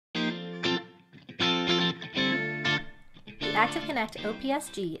ActivConnect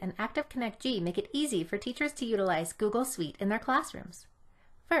OPSG and ActivConnect G make it easy for teachers to utilize Google Suite in their classrooms.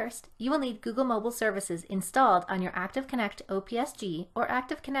 First, you will need Google Mobile Services installed on your ActivConnect OPSG or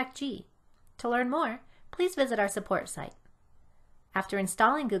ActivConnect G. To learn more, please visit our support site. After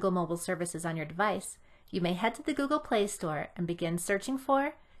installing Google Mobile Services on your device, you may head to the Google Play Store and begin searching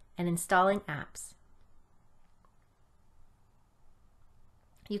for and installing apps.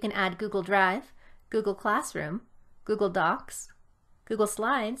 You can add Google Drive, Google Classroom, Google Docs, Google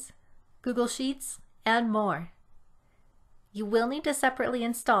Slides, Google Sheets, and more. You will need to separately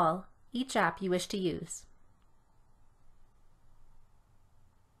install each app you wish to use.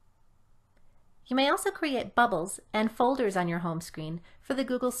 You may also create bubbles and folders on your home screen for the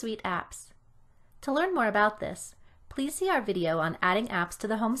Google Suite apps. To learn more about this, please see our video on adding apps to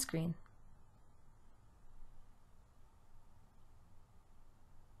the home screen.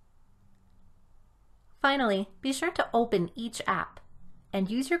 Finally, be sure to open each app and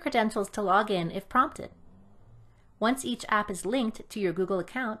use your credentials to log in if prompted. Once each app is linked to your Google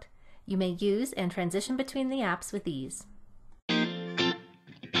account, you may use and transition between the apps with ease.